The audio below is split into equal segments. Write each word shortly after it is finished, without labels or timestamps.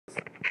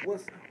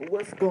What's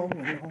going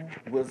on?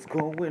 What's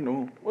going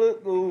on? What's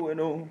going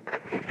on?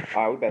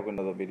 Alright, we back with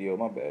another video.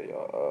 My bad,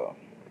 y'all.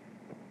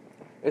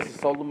 This is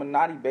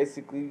SoLLUMINATI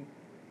basically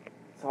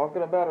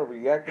talking about or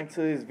reacting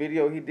to his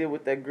video he did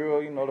with that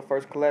girl. You know, the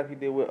first collab he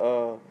did with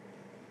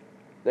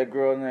that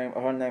girl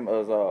her name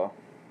was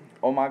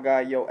Oh My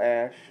God Yo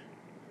Ash.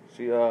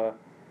 She a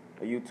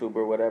YouTuber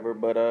or whatever,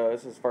 but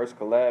it's his first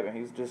collab and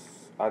he's just,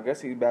 I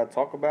guess he's about to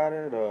talk about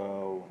it,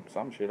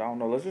 some shit, I don't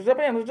know. Let's just jump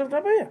in. Let's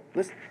jump in.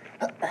 Let's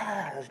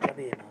jump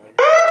in.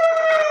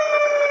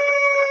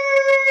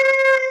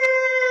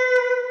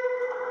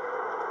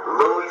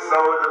 Louis so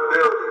in the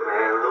building,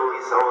 man. Louis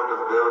so in the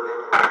building.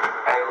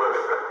 Hey, look.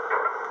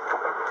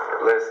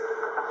 Listen.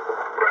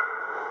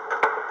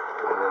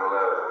 I'm in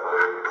love.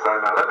 So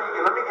now let me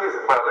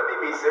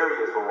be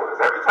serious for once.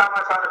 Every time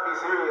I try to be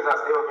serious,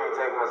 I still can't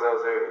take myself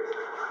serious.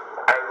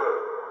 Hey, look.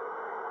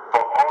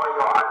 For all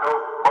y'all, I know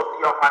most of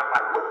y'all probably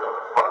like, what the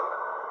fuck?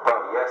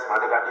 Bro, yes, my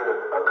nigga, I did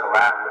a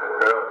collab with a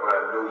girl, bro,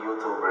 a new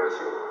YouTuber and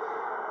shit.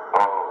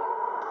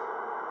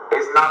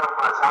 It's not on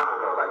my channel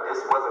though. Like,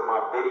 this wasn't my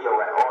video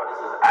at all.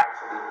 This was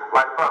actually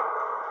like, bro.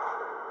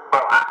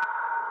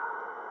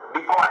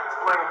 Before I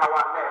explain how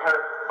I met her,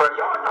 bro,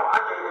 y'all know I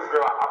gave this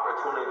girl an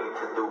opportunity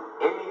to do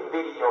any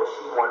video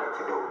she wanted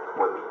to do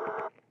with me.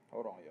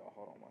 Hold on, y'all.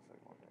 Hold on 1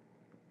 second.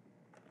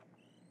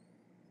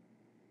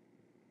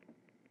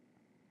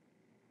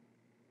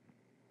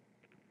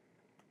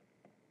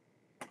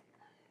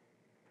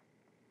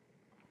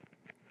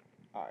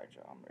 Alright,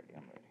 y'all. I'm ready.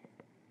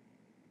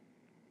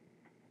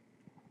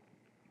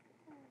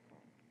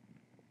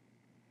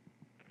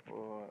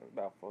 Well, it's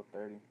about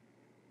 4:30.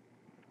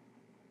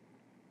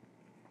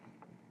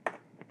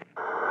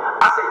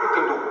 I said you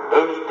can do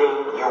anything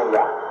you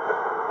want.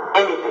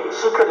 Anything.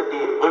 She could have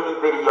did any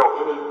video,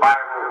 any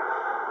viral,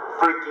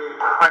 freaky,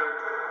 prank,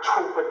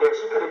 truth or dare.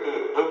 She could have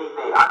did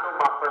anything. I know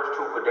my first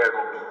truth or dare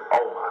gonna be,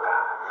 oh my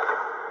God.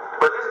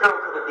 But this girl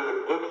could have did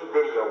any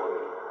video with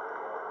me.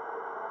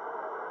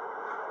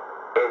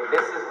 And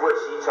this is what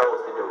she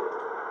chose to do.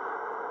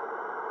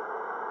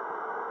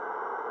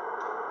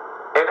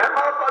 And that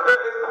motherfucker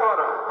is, hold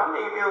on, how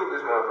many views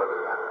this motherfucker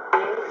got?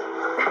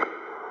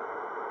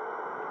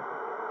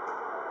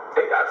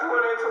 They got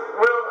 202.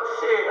 Well,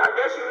 shit, I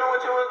guess you know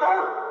what you was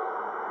doing.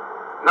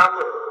 Now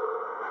look,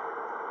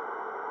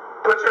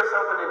 put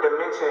yourself in the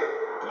dimension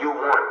you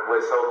want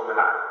with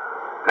SoLLUMINATI.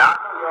 Now I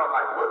know y'all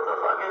like, what the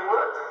fuck is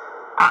what?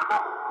 I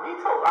know, me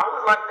too. I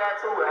was like that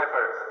too at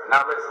first.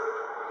 Now listen,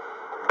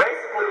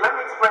 basically, let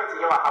me explain to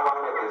y'all how I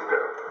met this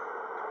girl.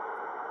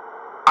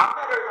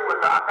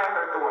 I met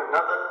her through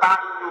another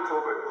thotty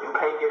YouTuber. You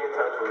can't get in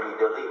touch with me.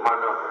 Delete my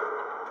number.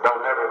 Don't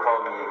never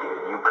call me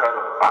again. You cut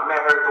off. I met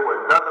her through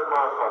another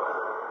motherfucker.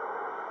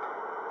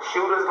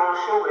 Shooters gonna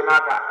shoot and I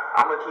got her.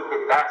 I'm gonna keep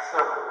it that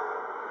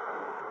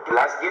simple.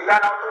 Let's get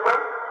that out the way.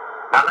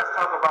 Now let's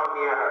talk about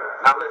me and her.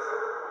 Now listen.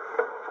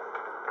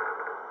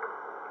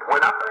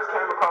 When I first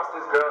came across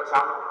this girl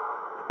channel,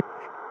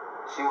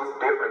 she was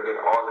different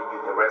than all of you,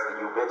 the rest of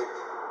you bitches.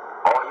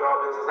 All y'all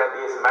bitches that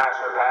did smash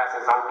her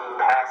passes on me,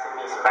 passing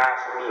me,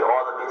 smashing me,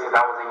 all the bitches that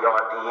was in y'all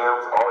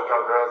DMs, all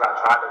y'all girls I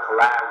tried to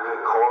collab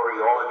with,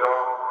 Corey, all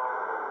y'all.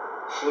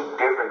 She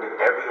different than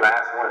every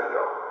last one of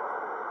y'all.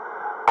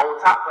 On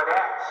top of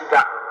that, she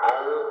got her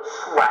own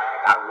swag.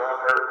 I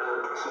love her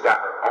ink. She got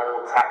her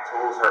own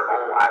tattoos, her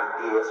own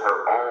ideas, her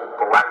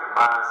own bright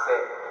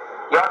mindset.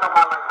 Y'all know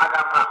how like I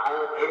got my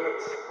own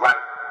image?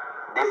 Like,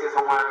 this is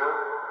who I am.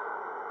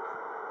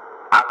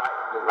 I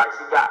like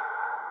she got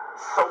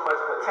so much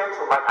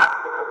potential. Like, I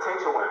see the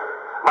potential in her.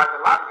 Like,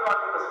 a lot of y'all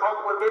niggas fuck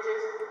with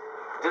bitches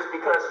just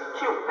because she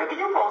cute. Nigga,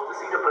 you supposed to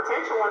see the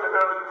potential in the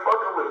girl you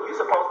fucking with. You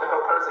supposed to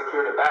help her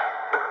secure the bag.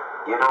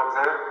 You know what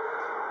I'm saying?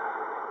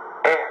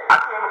 And I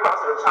came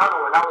across her channel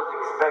and I was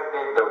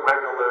expecting the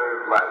regular,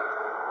 like,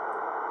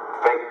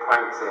 fake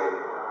pranks and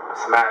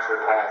smasher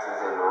passes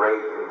and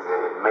ratings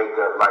and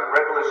makeup. Like,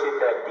 regular shit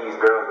that these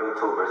girl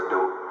YouTubers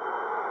do.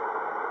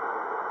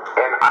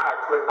 And I had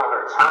clicked on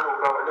her channel,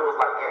 bro, and it was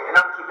like, and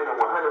I'm keeping it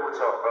 100 with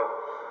y'all, bro.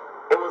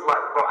 It was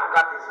like, bro, I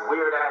got this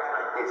weird ass,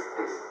 like this.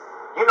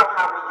 You know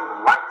how when you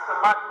like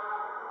somebody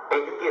and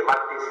you get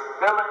like this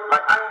feeling?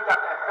 Like, I ain't got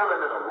that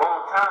feeling in a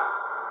long time.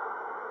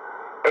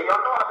 And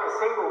y'all know I've been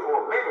single for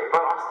a minute, bro.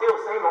 I'm still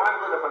single. I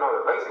ain't looking for no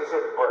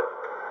relationships, but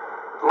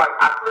like,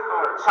 I clicked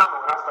on her channel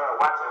and I started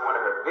watching one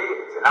of her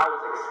vids, and I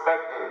was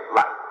expecting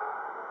like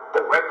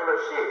the regular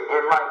shit,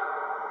 and like,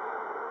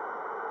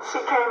 she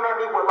came at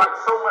me with like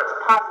so much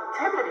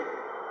positivity.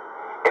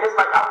 And it's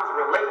like I was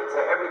relating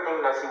to everything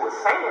that she was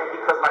saying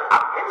because like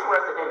I'm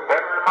interested in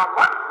bettering my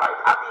life. Like,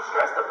 I be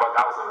stressed the fuck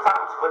out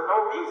sometimes for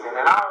no reason.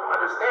 And I don't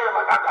understand,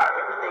 like, I got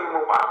everything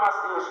moved. Why am I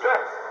still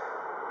stressed?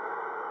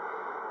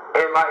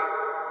 And like,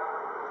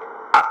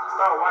 I just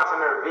started watching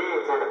her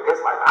vids and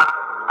it's like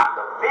I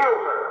could feel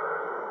her.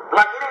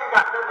 Like, it ain't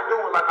got nothing to do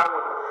with like I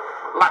want to,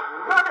 like,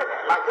 none of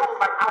that. Like, it was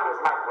like I was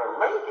like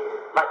relating.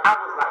 Like, I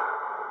was like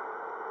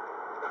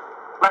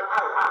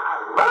I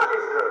love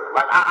this girl.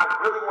 Like, I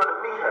really want to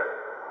meet her.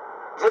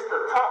 Just to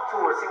talk to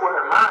her, see what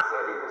her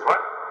mindset is,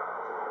 right?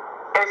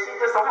 And And she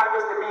just so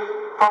happens to be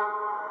from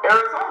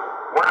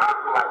Arizona, where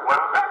I'm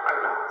at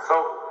right now. So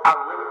I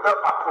linked up,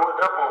 I pulled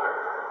up on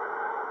her.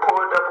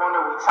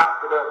 We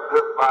chopped it up,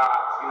 good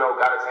vibes, you know,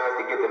 got a chance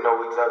to get to know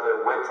each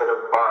other, went to the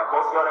bar.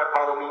 Most of y'all that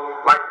follow me,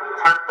 like, we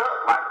turned up,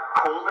 like,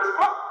 cool as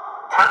fuck.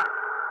 Turned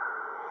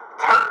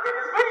in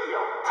this video,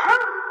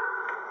 turned.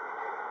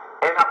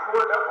 And I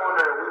pulled up on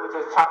her, and we were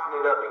just chopping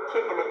it up and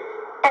kicking it,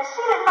 and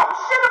she didn't know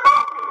shit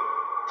about me.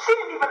 She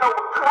didn't even know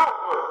what clout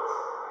was.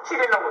 She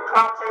didn't know what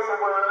clout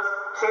chasing was.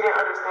 She didn't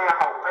understand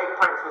how fake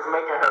pranks was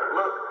making her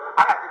look.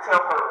 I had to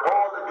tell her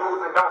all the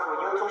do's and don'ts with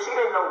YouTube. She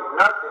didn't know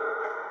nothing.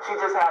 She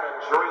just had a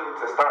dream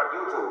to start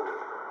YouTube.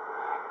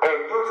 And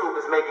YouTube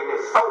is making it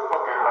so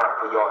fucking hard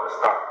for y'all to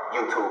start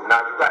YouTube.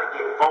 Now you gotta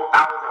get 4,000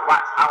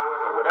 watch hours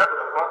or whatever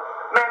the fuck.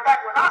 Man,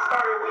 back when I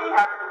started, we ain't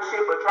had to do shit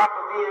but drop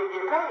a video and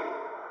get paid.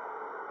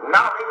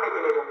 Now they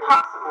making it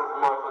impossible for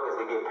motherfuckers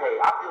to get paid.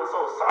 I feel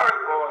so sorry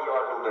for all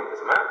y'all new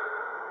niggas, man.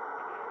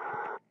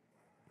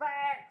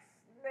 Facts,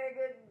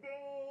 nigga.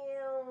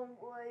 Damn,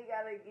 boy, you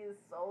gotta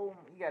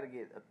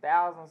get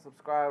 1,000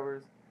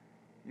 subscribers.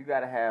 You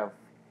gotta have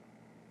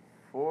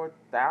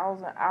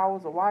 4,000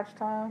 hours of watch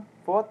time.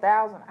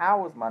 4,000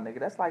 hours, my nigga.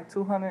 That's like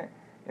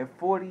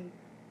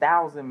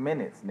 240,000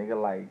 minutes, nigga.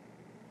 Like,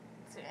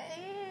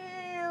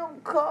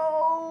 damn,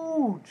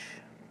 coach.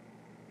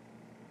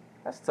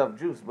 That's tough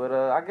juice, but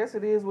I guess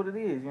it is what it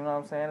is. You know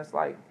what I'm saying? It's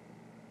like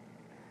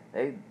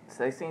they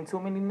seen too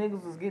many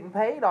niggas was getting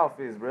paid off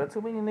this, bro.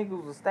 Too many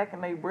niggas was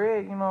stacking their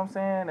bread. You know what I'm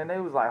saying? And they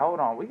was like, hold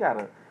on, we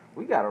gotta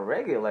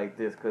regulate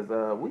this, cause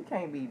we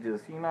can't be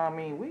just, you know what I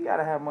mean? We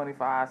gotta have money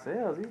for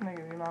ourselves. These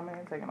niggas, you know what I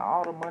mean, taking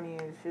all the money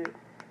and shit.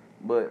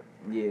 But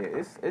yeah,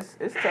 it's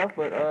tough.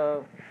 But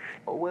oh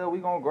well, we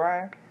gonna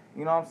grind.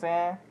 You know what I'm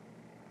saying?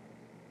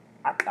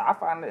 I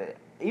find that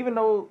even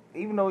though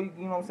you know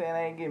what I'm saying,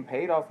 I ain't getting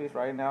paid off this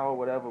right now or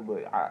whatever,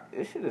 but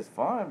this shit is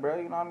fun, bro.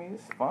 You know what I mean?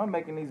 It's fun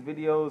making these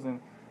videos and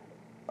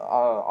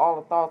all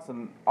the thoughts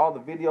and all the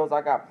videos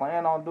I got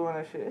planned on doing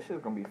that shit. This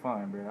shit's gonna be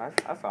fun, bro.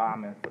 That's all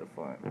I'm in for the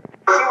fun. She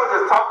was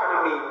just talking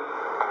to me,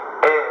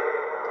 and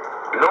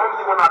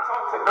normally when I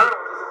talk to girls,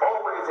 it's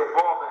always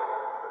involving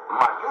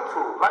my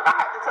YouTube. Like, I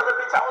had to tell a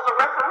bitch I was a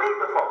referee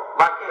before.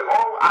 Like,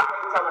 I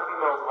hate telling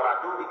females what I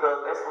do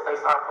because that's what they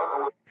start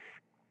fucking with.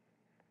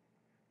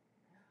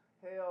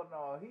 Hell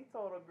no, he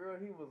told a girl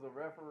he was a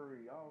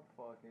referee. I'm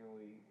fucking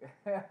weak.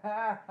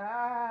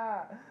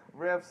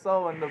 Ref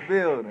So in the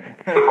building.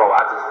 Bro,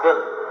 I just feel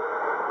it.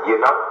 You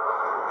know?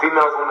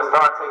 Females want to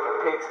start taking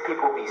pics,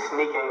 people be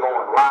sneaking,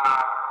 going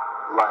live.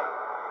 Like,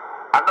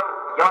 I know,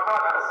 y'all know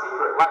I got a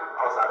secret life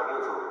outside of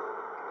YouTube.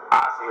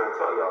 I sit here and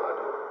tell y'all I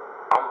do.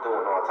 I'm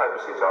doing all type of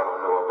shit y'all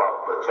don't know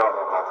about, but y'all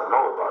are about to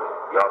know about it.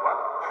 Y'all about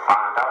to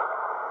find out.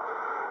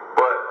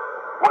 But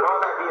with all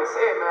that being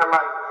said, man,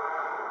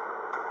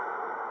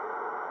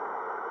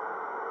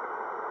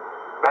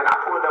 I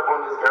pulled up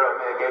on this girl,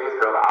 man, gave this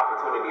girl an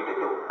opportunity to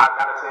do. I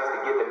got a chance to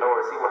get to know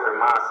her, see what her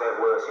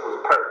mindset was. She was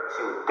perfect.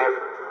 She was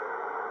different.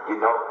 You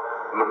know?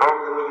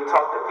 Normally when you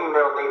talk to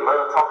females, they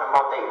love talking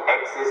about their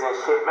exes and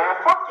shit. Man,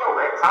 fuck your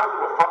ex. I don't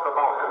give a fuck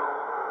about him.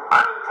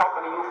 I ain't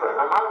talking to you for him.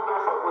 I don't give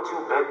a fuck what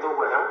you've been through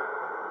with him.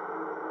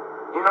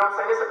 You know what I'm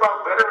saying? It's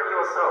about bettering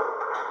yourself.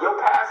 Your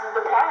past is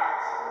the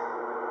past.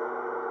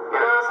 You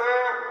know what I'm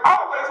saying?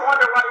 I always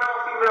wonder why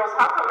y'all females,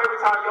 how come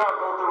every time y'all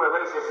go through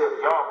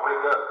relationships, y'all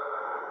break up?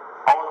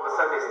 All of a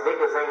sudden, this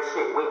niggas ain't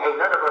shit.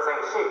 None of us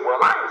ain't shit. Well,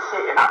 I ain't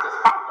shit, and I just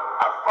found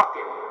a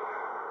fucking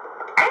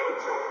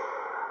angel.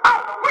 I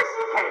don't know where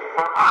she came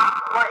from.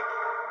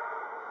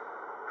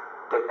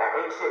 The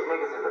ain't shit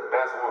niggas is the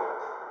best ones.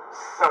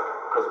 Simple,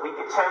 because we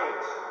can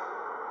change.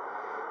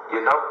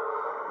 You know?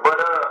 But,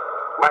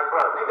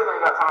 bro, niggas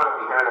ain't got time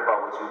to be hearing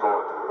about what you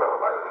going through, bro.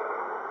 Like,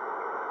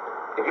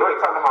 if you ain't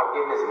talking about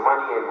getting this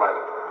money and,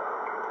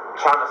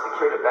 trying to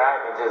secure the bag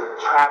and just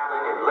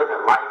traveling and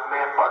living life,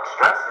 man, fuck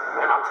stressing,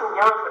 man. I'm too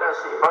young for that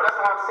shit, bro. That's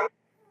what I'm saying.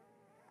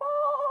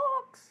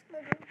 Fucks,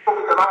 nigga.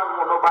 Because I don't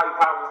want nobody's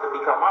problems to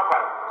become my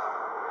problems.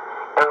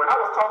 And when I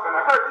was talking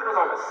to her, we was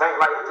on the same,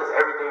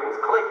 everything was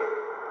clicking.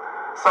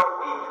 So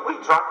we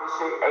drunk and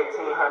shit,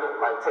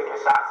 1800, taking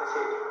shots and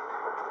shit.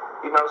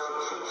 You know,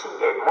 she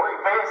get more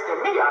advanced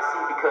than me, I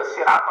see, because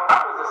shit, I thought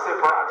I was a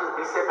sipper. I'd just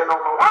be sipping on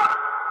my wine.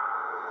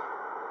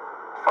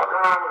 Fucking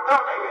around with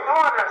them, they be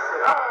doing that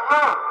shit. I don't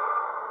know.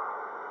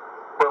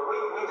 But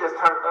we just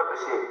turned up and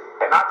shit.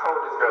 And I told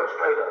this girl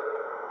straight up.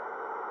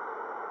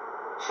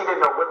 She didn't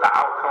know what the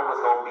outcome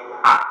was going to be.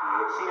 I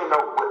did. She didn't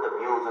know what the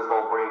views was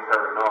going to bring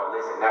her and all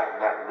this and that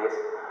and that and this.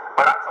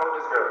 But I told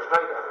this girl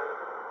straight up.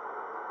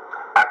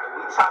 After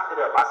we chopped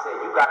it up, I said,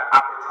 you got an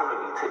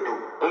opportunity to do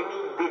any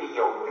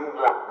video you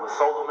want with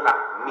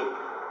SoLLUMINATI, me.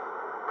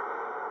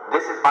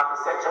 This is about to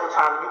set your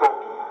channel. You're going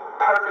to be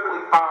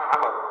perfectly fine.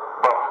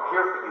 Bro, I'm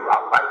here for you. I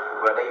like you,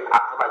 bro. I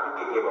feel like you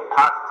can give a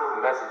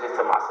positive messages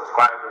to my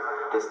subscribers.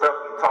 The stuff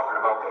you talking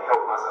about can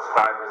help my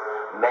subscribers.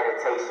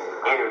 Meditation,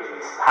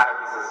 energies, how to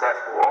be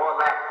successful, all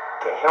that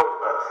can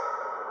help us.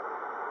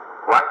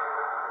 Right?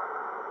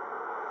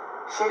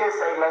 She didn't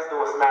say let's do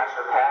a smash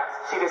or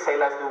pass. She didn't say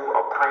let's do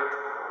a prank.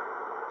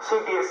 She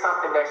did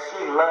something that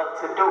she loved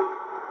to do.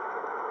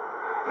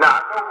 Now,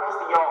 I know most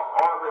of y'all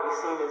already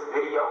seen this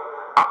video.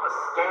 I'm going to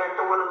scan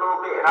through it a little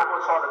bit, and I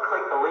want y'all to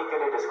click the link in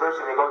the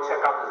description and go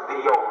check out this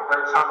video on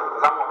her channel,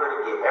 because I want her to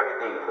get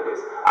everything for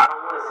this. I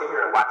don't want to sit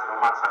here and watch it on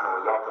my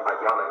channel and y'all feel like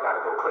y'all ain't got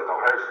to go click on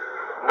her shit.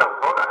 No,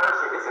 go to her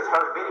shit. This is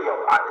her video.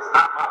 It's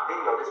not my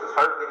video. This is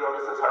her video.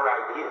 This is her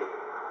idea.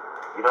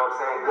 You know what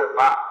I'm saying? Good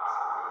vibes.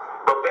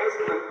 But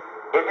basically,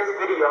 in this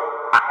video,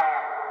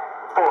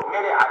 for a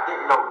minute, I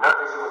didn't know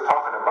nothing she was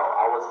talking about.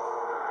 I was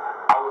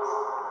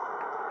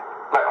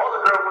like, all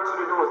the girl wants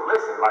you to do is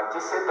listen. Like,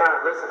 just sit there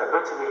and listen.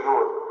 Eventually, you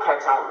will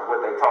catch on with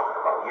what they talking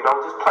about. You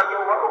know, just play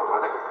your role,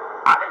 my nigga.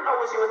 I didn't know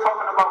what she was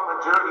talking about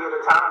majority of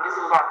the time. This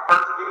was our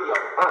first video.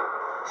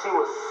 She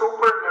was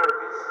super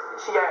nervous.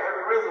 She had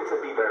every reason to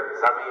be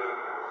nervous. I mean,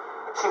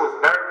 she was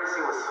nervous.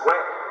 She was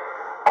sweating.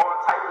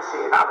 All type of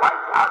shit. And I liked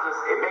it.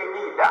 It made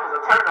me, that was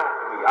a turn on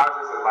for me. I was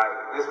just like,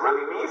 this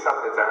really means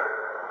something to her.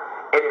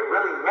 And it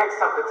really meant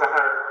something to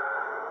her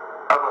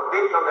of a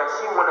video that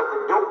she wanted to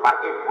do. Like,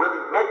 it really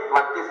meant,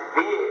 like, this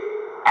vid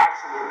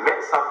actually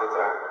meant something to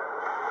her.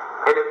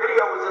 And the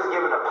video was just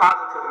giving a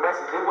positive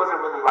message. It wasn't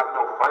really like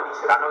no funny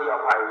shit. I know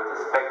y'all probably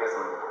was expecting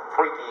some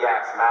freaky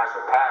ass smash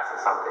or pass or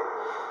something.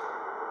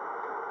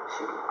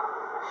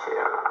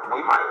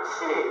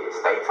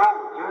 Stay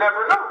tuned. You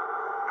never know.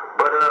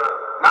 But,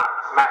 not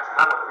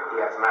no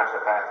freaky ass smash or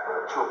pass,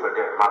 but truth or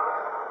dare, my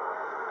bad.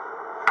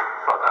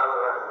 Fuck, I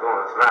love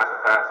doing smash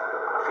or pass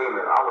with a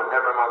female. I would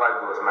never in my life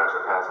do a smash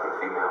or pass with a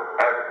female,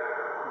 ever.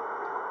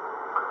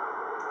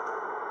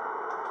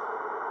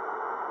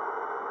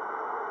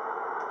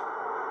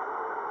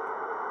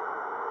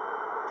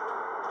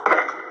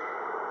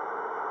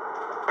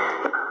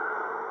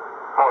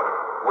 Hold on.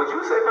 Was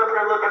you sitting up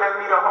here looking at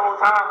me the whole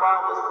time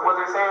while I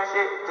wasn't saying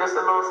shit just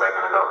a little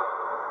second ago?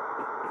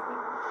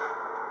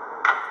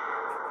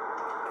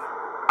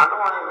 I know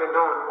I ain't been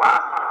doing. Why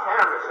is my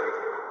camera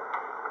shaking?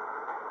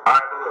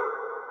 Alright, but look.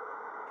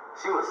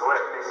 She was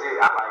sweating and shit.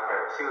 I like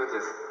her. She was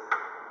just.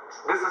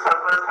 This is her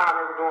first time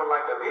ever doing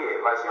like a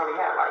vid. Like, she only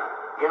had like,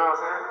 you know what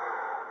I'm saying?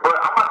 But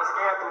I'm about to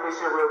scan through this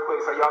shit real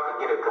quick so y'all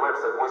can get a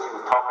glimpse of what she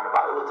was talking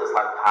about. It was just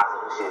like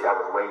positive shit that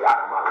was way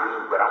out of my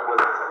league, but I'm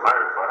willing to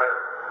learn for her.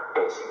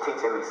 And she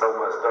teaching me so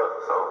much stuff,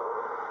 so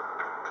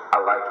I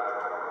like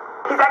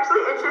it. He's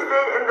actually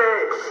interested in the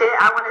shit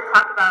I want to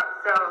talk about,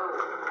 so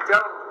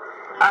dope.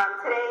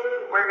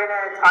 Today we're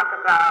gonna talk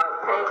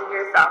about putting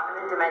yourself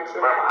in the dimension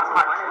Bro, that you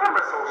my want to be.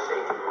 camera's so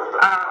shaky. What the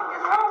fuck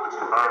is wrong with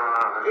you?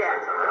 Yeah.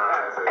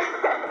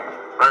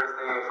 First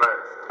thing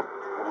first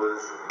was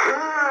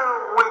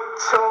good with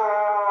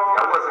y'all.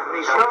 That wasn't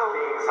me, that was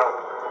King, so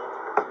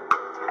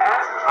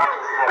that's drunk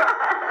as fuck.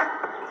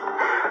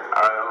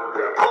 Alright,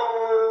 okay.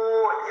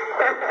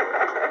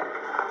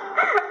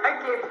 I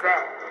get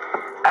that.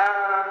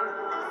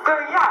 So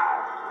yeah.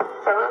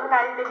 So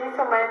SoLLUMINATI, thank you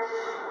so much.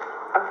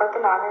 I'm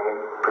fucking honored.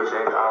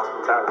 Appreciate the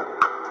hospitality.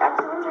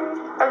 Absolutely.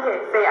 Okay,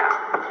 so yeah.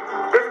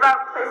 This is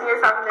about placing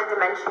yourself in the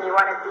dimension you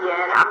want to be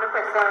in. I'm going to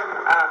put some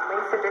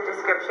links in the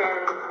description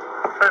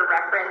for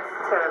reference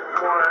to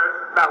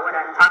more about what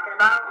I'm talking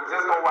about. We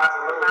just gonna watch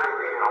a little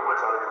bit and I want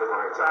y'all to click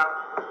on it, y'all.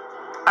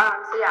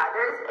 So yeah,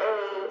 there's a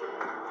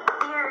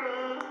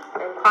theory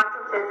in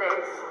quantum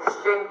physics,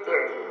 string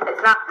theory. It's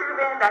not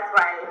proven, that's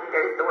why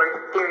there's the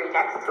word theory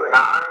next to it.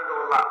 Now, I ain't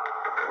gonna lie.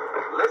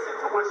 Listen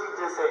to what she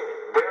just said.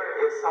 There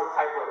is some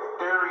type of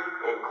theory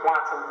in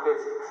quantum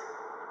physics.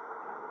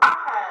 I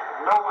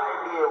have no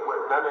idea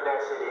what none of that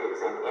shit is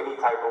in any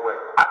type of way.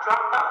 I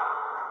dropped out.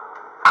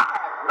 I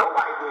have no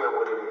idea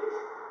what it is.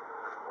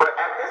 But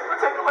at this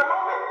particular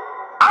moment,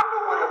 I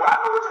know what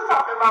you're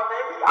talking about,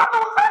 baby. I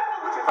know exactly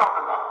what you're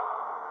talking about.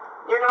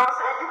 You know what I'm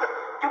saying?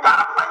 You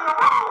gotta play your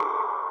role.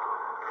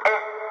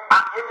 And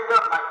I ended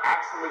up like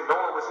actually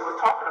knowing what she was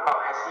talking about,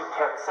 and she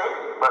kept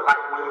saying it. But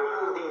like when you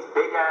use these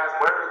big ass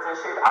words and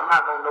shit, I'm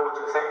not gonna know what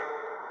you're saying.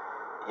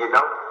 You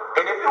know?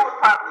 And if it was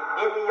probably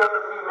any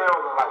other female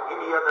or like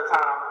any other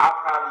time, I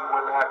probably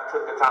wouldn't have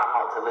took the time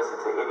out to listen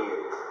to any of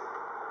this.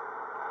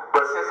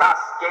 But since I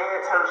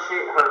scanned her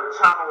shit, her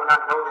channel, and I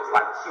noticed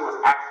like she was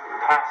actually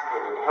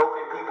passionate in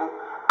helping people,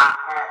 I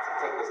had to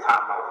take this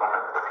time out for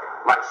her.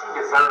 Like she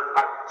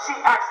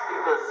actually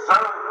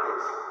deserved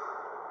this.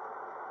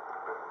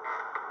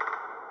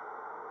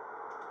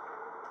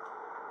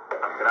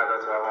 Can I go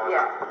to her one?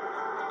 Yeah.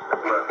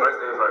 But first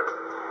thing first.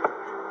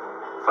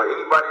 For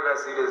anybody that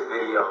see this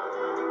video,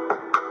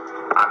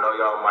 I know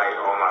y'all might,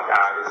 oh my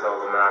god, this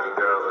SoLLUMINATI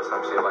girl or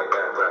some shit like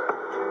that, but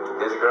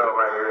this girl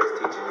right here is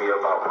teaching me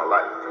about my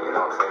life. You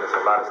know what I'm saying? There's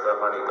a lot of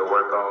stuff I need to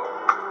work on.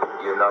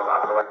 You know,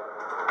 I feel like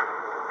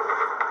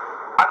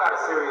I got a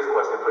serious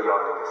question for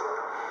y'all niggas.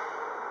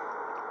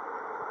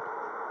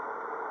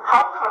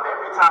 How come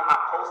every time I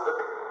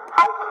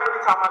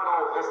go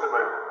on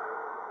Instagram,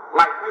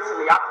 like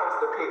recently I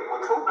posted a pic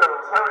with two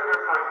girls, her and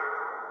her friend.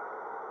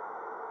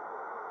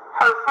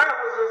 Her friend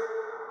was just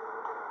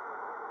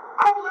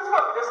cool as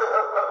fuck, just a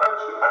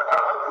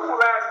cool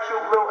ass,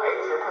 cute little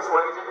Asian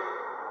persuasion.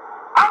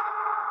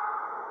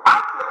 I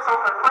clicked on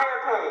her friend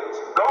page,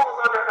 bitch goes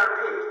under her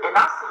pic, and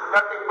I see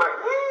nothing but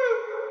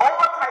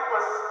all type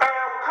of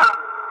spam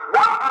comment.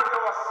 Why are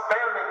y'all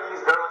spamming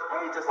these girls'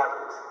 pages like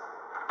this?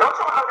 Don't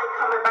y'all know they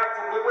coming back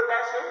to me with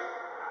that shit?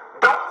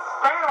 Don't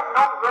spam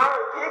no girl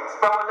pics,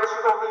 bro, unless you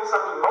gonna leave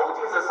some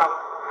emojis or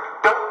something.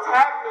 Don't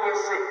tag me and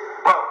shit,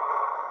 bro.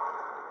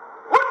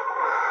 What?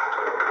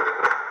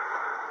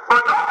 Bro,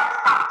 y'all gotta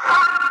stop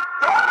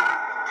y'all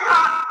niggas be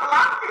cock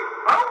blocking,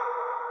 bro.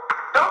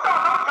 Don't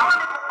y'all know y'all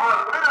niggas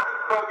are literally,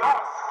 bro,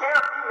 y'all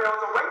scare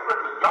females away from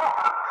me. Y'all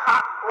are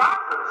cock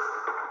blockers.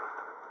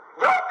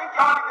 Y'all think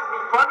y'all niggas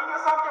be funny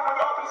or something when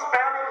y'all be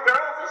spamming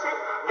girls and shit?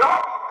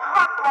 Y'all be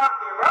cock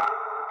blocking, bro.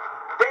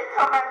 They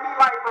come at me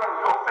like, bro,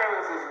 your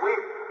fans is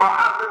weird. Bro,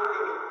 I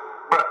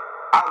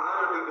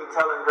literally be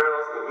telling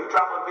girls, if you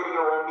drop a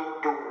video on me,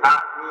 do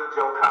not read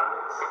your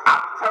comments. I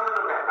be telling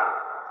them that now.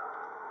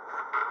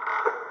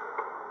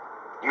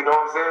 You know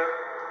what I'm saying?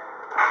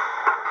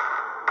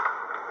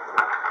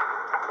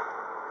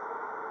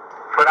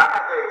 But I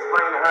had to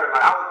explain to her,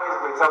 like, I was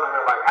basically telling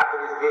her, like, after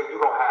this video,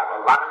 you're going to have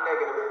a lot of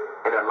negative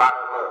and a lot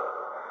of love.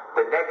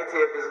 The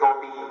negative is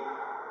going to be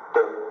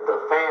the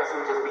fans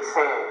who just be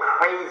saying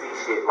crazy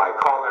shit, like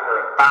calling her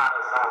a thot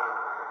or something.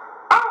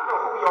 I don't know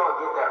who y'all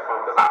get that from,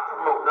 because I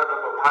promote nothing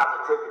but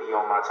positivity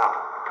on my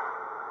channel.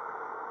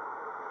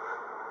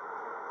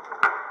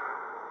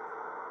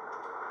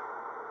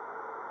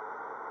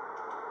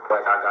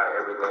 Like, I got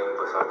everything,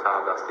 but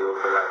sometimes I still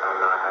feel like I'm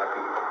not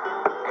happy.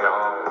 And,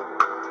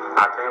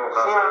 I came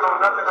across... She don't know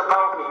nothing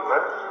about me, bro.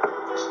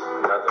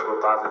 Nothing but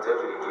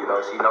positivity. You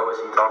know, she know what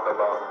she talk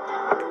about.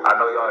 I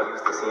know y'all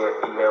used to seeing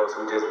females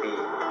who just be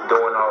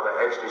doing all the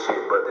extra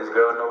shit, but this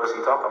girl know what she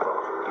talk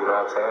about. You know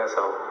what I'm saying?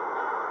 So,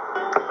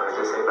 let's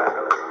just sit back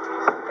and listen.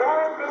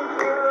 Thank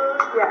you.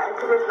 Yeah,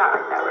 because it's not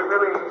like that. We're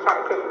really just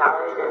trying to kick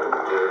knowledge and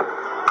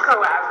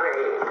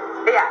collaborate.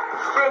 But yeah,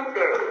 string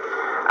theory.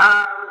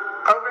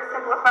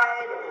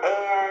 Oversimplified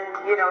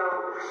and, you know,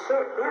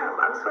 shit, damn,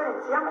 I'm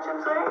sweating. See how much I'm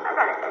sweating? I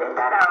gotta edit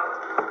that out.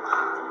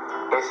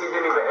 And she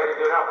didn't even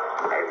edit it out.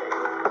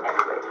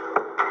 Anyway,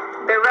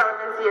 the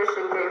relevancy of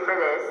string theory for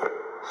this.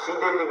 She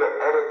didn't even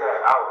edit that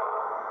out.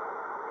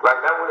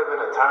 Like, that would have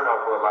been a turn off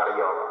for a lot of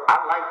y'all. I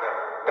like that.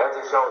 That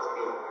just shows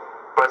me.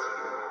 But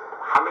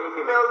how many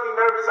females be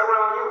nervous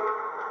around you?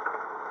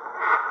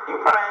 You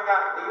probably ain't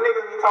got, these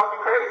niggas be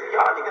talking crazy.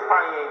 Y'all niggas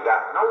probably ain't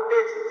got no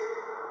bitches.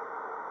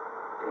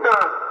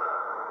 None.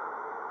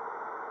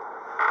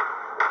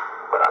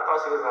 But I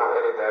thought she was gonna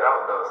edit that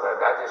out though, so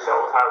that just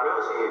shows how real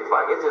she is.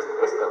 Like, it's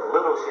the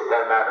little shit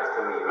that matters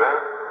to me, man.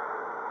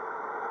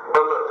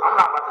 But look, I'm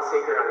not about to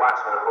sit here and watch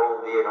her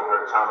whole vid on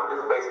her channel.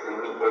 This is basically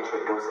me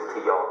introducing to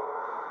y'all.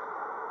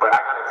 But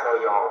I gotta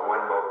tell y'all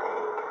one more thing.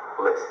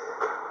 Listen.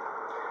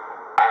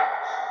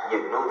 Ash,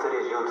 you're new to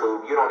this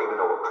YouTube. You don't even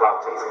know what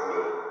clout chasing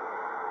means.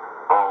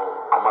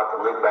 I'm about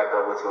to link back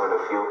up with you in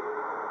a few.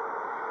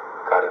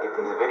 Gotta get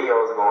these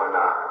videos going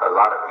now. A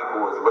lot of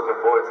people is looking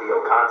forward to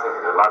your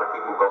content, and a lot of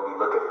people gonna be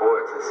looking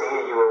forward to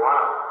seeing you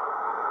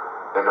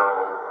around. And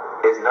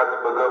it's nothing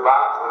but good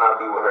vibes when I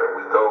be with her.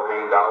 We go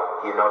hang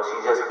out. You know, she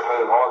just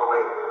came all the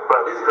way. Bro,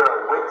 this girl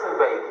went to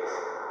Vegas.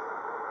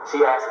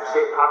 She had some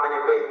shit popping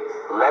in Vegas.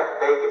 Left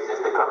Vegas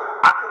just to come.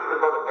 I couldn't even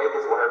go to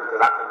Vegas with her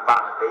because I couldn't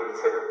find a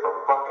babysitter for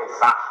fucking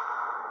Sasha.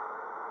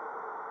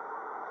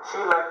 She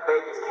left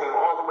Vegas, came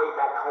all the way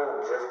back home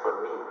just for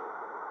me.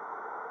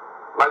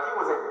 Like, you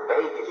was in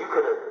Vegas, you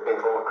could have been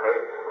going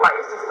crazy. Like,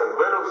 it's just a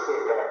little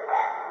shit that...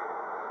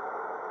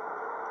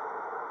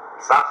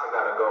 Sasha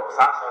gotta go.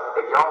 Sasha,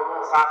 if y'all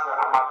want Sasha,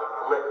 I'm about to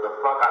flip the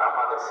fuck out. I'm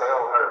about to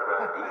sell her, bro.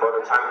 Before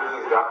the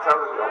Chinese, I'm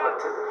telling you, I'm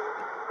gonna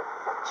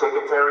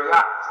chicken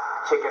teriyaki,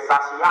 chicken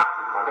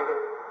sashiyaki, my nigga.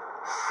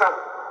 So,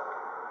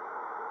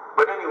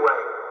 but anyway,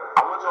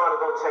 I want y'all to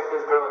go check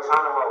this girl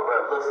channel out, bro.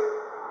 Listen.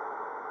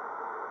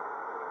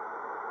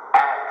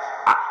 Ash,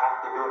 I have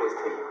to do this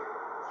to you.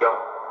 Yo.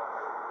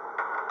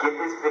 Get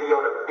this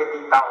video to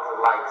 50,000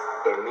 likes,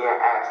 and me and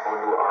Ash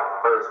gonna do our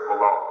first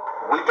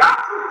vlog. We got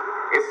to.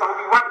 It's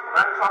only right.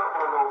 I ain't talking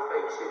about no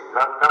fake shit.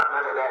 None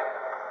of that.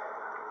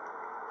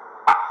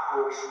 I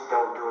hope she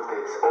don't do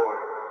this, or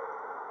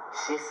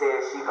she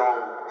says she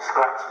gonna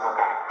scratch my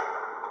back.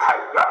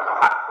 Type. Y'all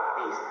know how to fuck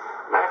these.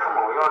 Man,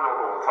 come on. Y'all know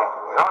who I'm talking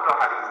about. Y'all know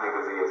how these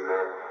niggas is,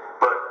 man.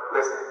 But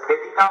listen,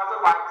 50,000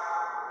 likes,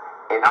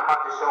 and I'm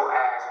about to show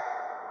Ash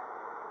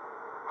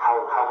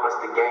how much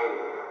the game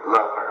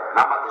love her. And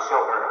I'm about to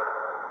show her.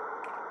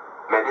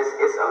 Man,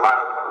 it's a lot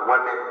of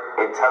women,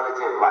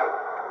 intelligent, like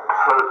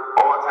her,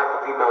 all type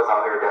of females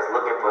out here that's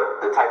looking for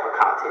the type of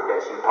content that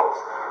she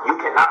posts. You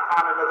cannot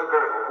find another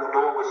girl who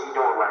doing what she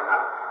doing right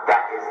now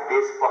that is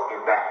this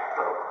fucking bad,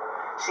 bro.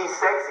 She's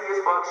sexy as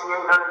fuck. She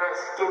ain't none of that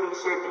skinny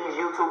shit these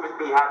YouTubers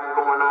be having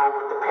going on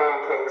with the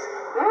pancakes.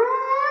 No!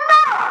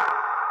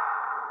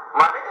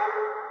 My nigga.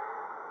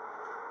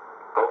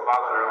 Go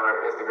follow her on her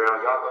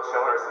Instagram. Y'all go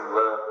show her some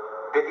love.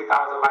 50,000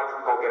 likes,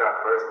 we gonna get our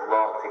first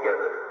vlog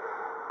together.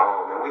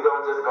 And we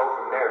gonna just go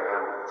from there,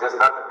 man. Just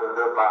nothing but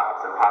good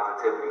vibes and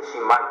positivity. She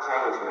might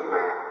change me,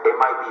 man. It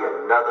might be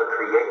another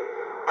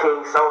King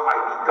So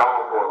might be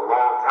gone for a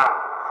long time.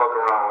 Fuck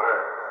around with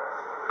her.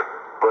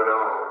 But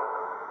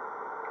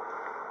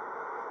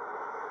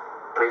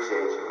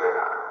appreciate you, man.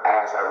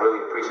 Ash, I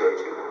really appreciate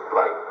you.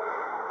 Like,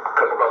 I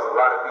come across a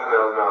lot of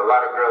females, man. A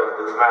lot of girls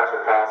do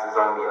smasher passes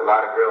on me. A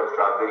lot of girls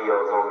drop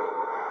videos on me.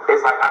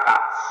 It's like I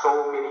got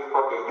so many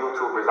fucking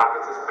YouTubers, I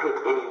can just pick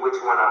any which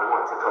one I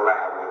want to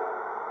collab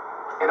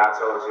with. And I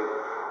chose you.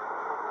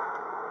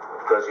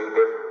 Because you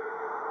different.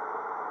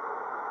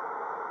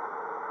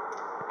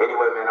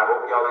 Anyway, man, I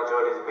hope y'all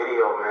enjoyed this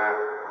video, man.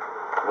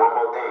 One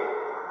more thing.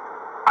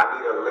 I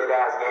need a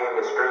lit-ass game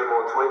to stream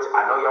on Twitch.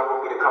 I know y'all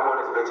want me to come on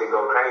this bitch and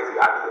go crazy.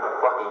 I need a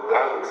fucking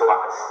game so I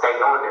can stay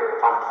on there.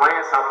 If I'm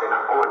playing something,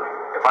 I'm on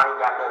there. If I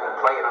ain't got nothing to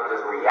play and I'm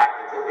just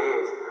reacting to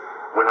this,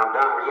 when I'm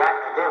done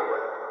reacting, then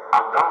what?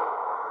 I'm gone.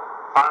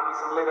 Find me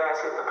some lit-ass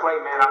shit to play,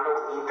 man. I know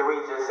E3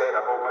 just said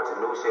a whole bunch of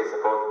new shit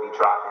supposed to be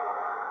dropping.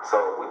 So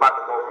we about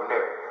to go from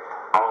there.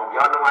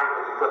 Y'all know I ain't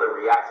really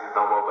feeling reactions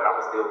no more, but I'ma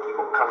still keep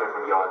them coming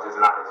from y'all,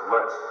 just not as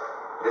much.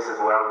 This is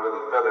what I'm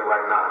really feeling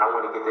right now, and I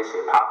want to get this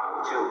shit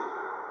popping with you,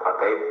 my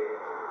baby.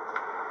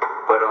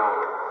 But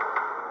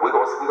we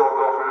gonna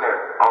go from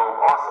there.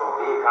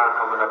 Also, VidCon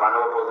coming up. I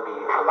know it's supposed to be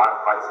a lot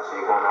of fights and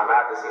shit going on. I'm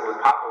gonna have to see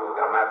what's popping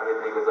with it. I'm gonna have to hit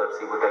niggas up,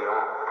 see what they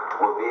on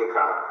with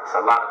VidCon. It's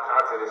a lot of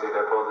content and shit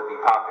that's supposed to be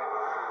popping.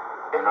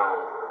 And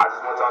I just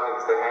want y'all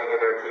niggas to hang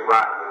in there, keep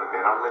riding with me,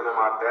 man. I'm living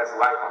my best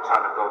life. I'm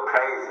trying to go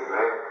crazy,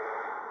 man.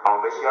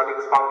 Make sure y'all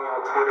niggas follow me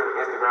on Twitter,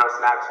 Instagram,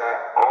 Snapchat,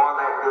 all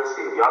that good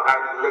shit. Y'all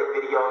got any lit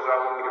videos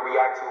y'all want me to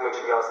react to, make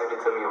sure y'all send it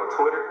to me on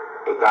Twitter.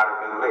 It gotta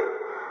be lit.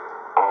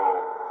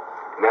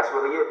 And that's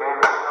really it, man.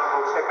 Make sure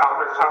y'all go check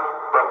out her channel.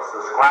 Bro,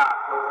 subscribe.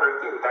 Help her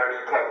get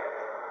 30K.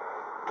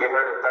 Get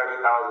her to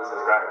 30,000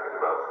 subscribers,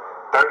 bro.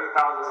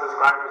 30,000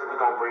 subscribers, we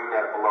gonna bring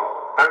that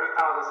vlog.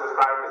 30,000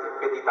 subscribers and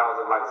 50,000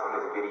 likes on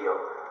this video.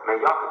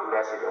 Man, y'all can do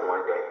that shit in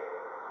one day.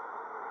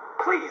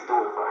 Please do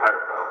it for her,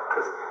 bro.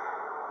 Cause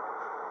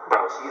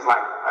bro, she's like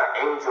an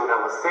angel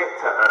that was sent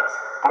to us,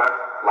 bro.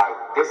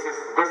 Like, this is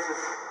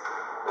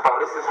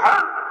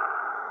her.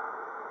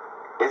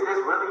 Is this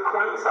really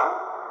Queen Soul?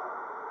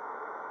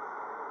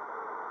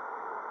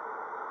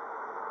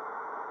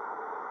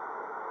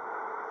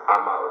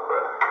 I'm out,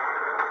 bro.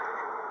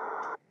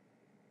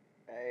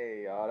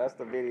 Hey, y'all, that's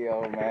the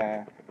video,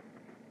 man.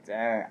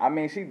 Damn, I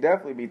mean, she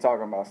definitely be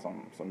talking about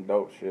some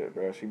dope shit,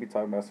 bro. She be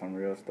talking about some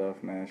real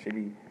stuff, man. She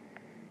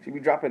be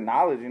dropping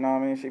knowledge, you know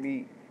what I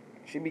mean?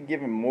 She be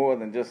giving more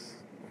than just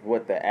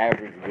what the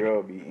average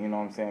girl be, you know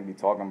what I'm saying, be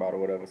talking about or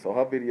whatever. So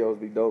her videos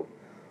be dope.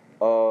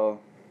 Wow,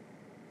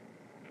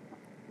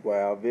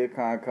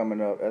 VidCon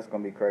coming up. That's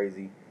going to be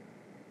crazy.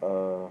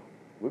 We're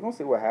going to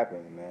see what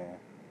happens, man.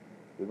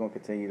 We're going to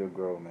continue to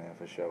grow, man,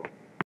 for sure.